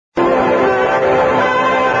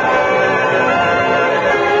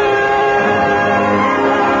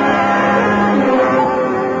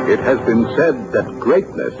has been said that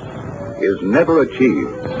greatness is never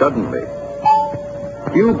achieved suddenly.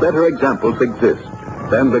 Few better examples exist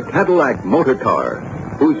than the Cadillac motor car,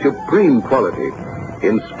 whose supreme quality,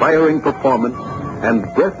 inspiring performance,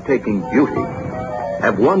 and breathtaking beauty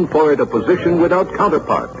have won for it a position without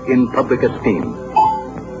counterpart in public esteem.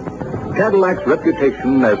 Cadillac's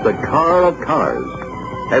reputation as the car of cars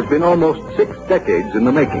has been almost 6 decades in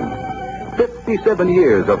the making. 57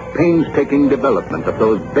 years of painstaking development of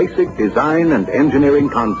those basic design and engineering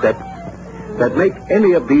concepts that make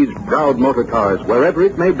any of these proud motor cars, wherever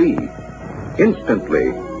it may be,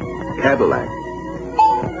 instantly Cadillac.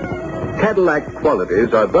 Cadillac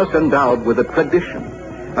qualities are thus endowed with a tradition,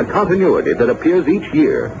 a continuity that appears each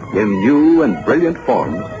year in new and brilliant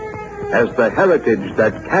forms as the heritage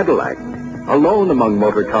that Cadillac, alone among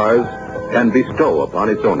motor cars, can bestow upon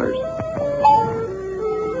its owners.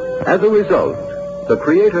 As a result, the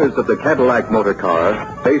creators of the Cadillac motor car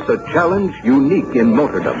face a challenge unique in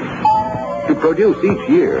motordom: to produce each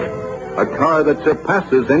year a car that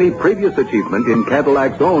surpasses any previous achievement in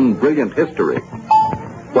Cadillac's own brilliant history,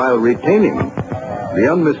 while retaining the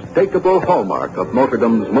unmistakable hallmark of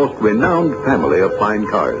motordom's most renowned family of fine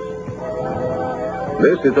cars.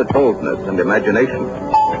 This is a boldness and imagination,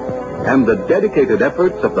 and the dedicated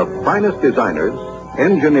efforts of the finest designers,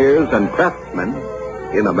 engineers, and craftsmen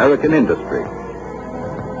in American industry.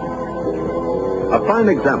 A fine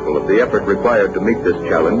example of the effort required to meet this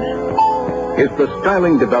challenge is the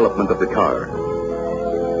styling development of the car.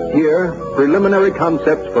 Here, preliminary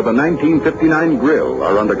concepts for the 1959 grille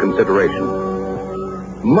are under consideration.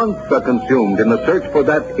 Months are consumed in the search for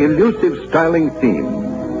that elusive styling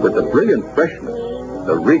theme with the brilliant freshness,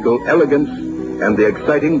 the regal elegance, and the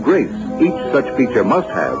exciting grace each such feature must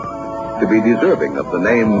have to be deserving of the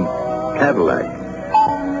name Cadillac.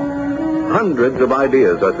 Hundreds of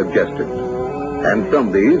ideas are suggested, and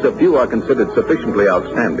from these a few are considered sufficiently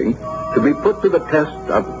outstanding to be put to the test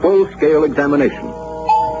of full-scale examination.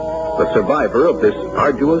 The survivor of this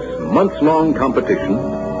arduous, months-long competition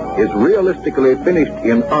is realistically finished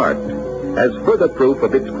in art as further proof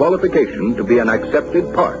of its qualification to be an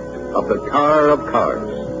accepted part of the car of cars.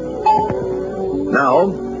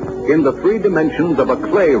 Now, in the 3 dimensions of a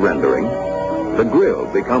clay rendering, the grille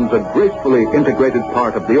becomes a gracefully integrated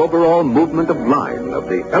part of the overall movement of line of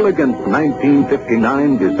the elegant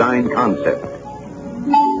 1959 design concept.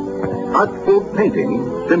 Artful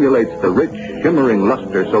painting simulates the rich, shimmering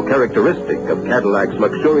luster so characteristic of Cadillac's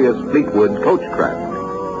luxurious Fleetwood coachcraft.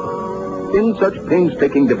 In such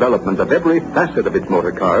painstaking development of every facet of its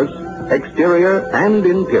motor cars, exterior and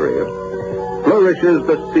interior, flourishes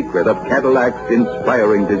the secret of Cadillac's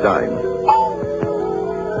inspiring design.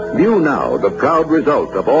 View now the proud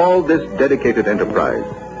result of all this dedicated enterprise.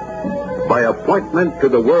 By appointment to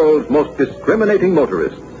the world's most discriminating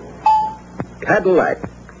motorists, Cadillac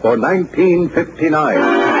for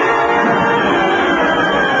 1959.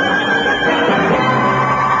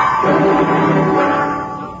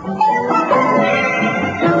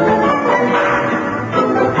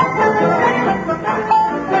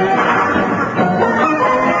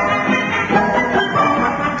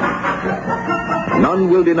 None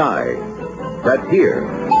will deny that here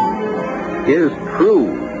is true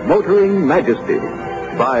motoring majesty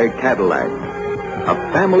by Cadillac, a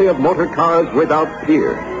family of motor cars without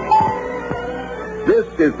peer. This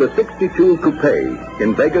is the 62 Coupe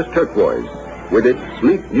in Vegas turquoise, with its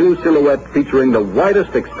sleek new silhouette featuring the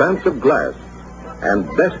widest expanse of glass and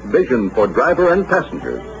best vision for driver and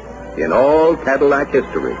passengers in all Cadillac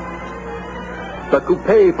history. The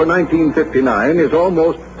Coupe for 1959 is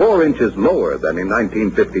almost 4 inches lower than in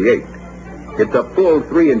 1958. It's a full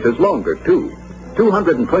 3 inches longer, too,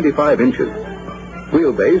 225 inches.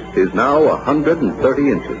 Wheelbase is now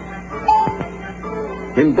 130 inches.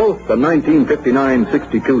 In both the 1959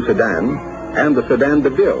 62 sedan and the sedan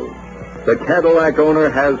DeVille, the Cadillac owner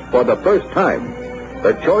has, for the first time,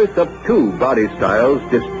 the choice of 2 body styles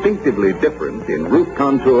distinctively different in roof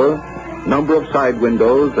contour, number of side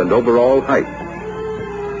windows, and overall height.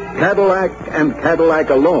 Cadillac and Cadillac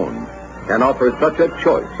alone can offer such a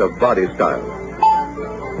choice of body styles.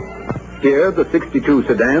 Here, the 62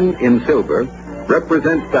 sedan in silver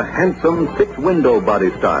represents the handsome 6-window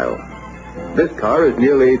body style. This car is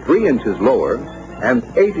nearly 3 inches lower and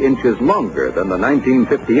 8 inches longer than the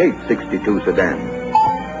 1958 62 sedan.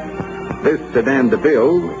 This sedan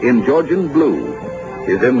DeVille in Georgian blue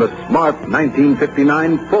is in the smart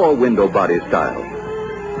 1959 4-window body style.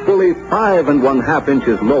 Fully 5 1/2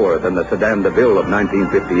 inches lower than the sedan DeVille of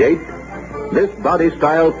 1958, this body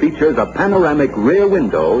style features a panoramic rear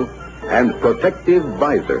window and protective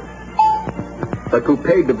visor. The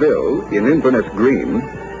Coupe DeVille in Inverness green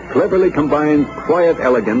cleverly combines quiet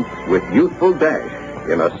elegance with youthful dash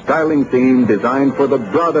in a styling theme designed for the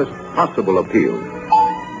broadest possible appeal.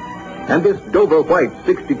 And this Dover White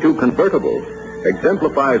 62 convertible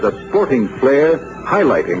exemplifies a sporting flair,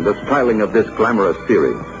 highlighting the styling of this glamorous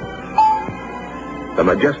series. The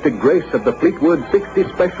majestic grace of the Fleetwood 60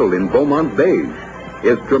 Special in Beaumont beige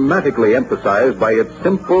is dramatically emphasized by its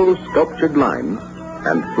simple sculptured lines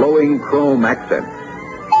and flowing chrome accents.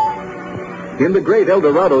 In the great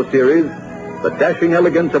Eldorado series, the dashing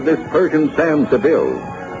elegance of this Persian Sam Seville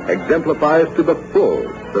exemplifies to the full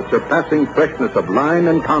the surpassing freshness of line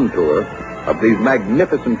and contour of these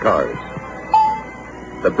magnificent cars.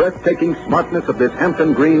 The breathtaking smartness of this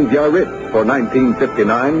Hampton Green Biarritz for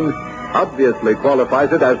 1959 obviously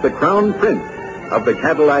qualifies it as the crown prince of the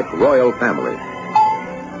Cadillac royal family.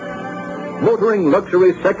 Motoring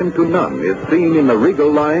luxury second to none is seen in the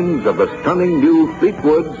regal lines of the stunning new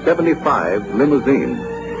Fleetwood 75 limousine.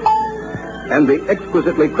 And the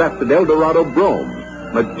exquisitely crafted Eldorado Brougham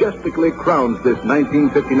majestically crowns this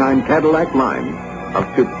 1959 Cadillac line of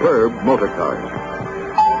superb motor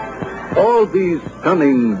cars. All these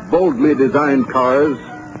stunning, boldly designed cars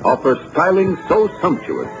offer styling so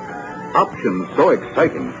sumptuous, options so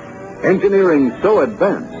exciting, engineering so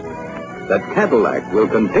advanced, that Cadillac will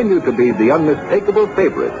continue to be the unmistakable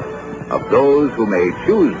favorite of those who may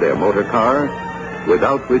choose their motor car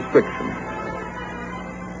without restriction.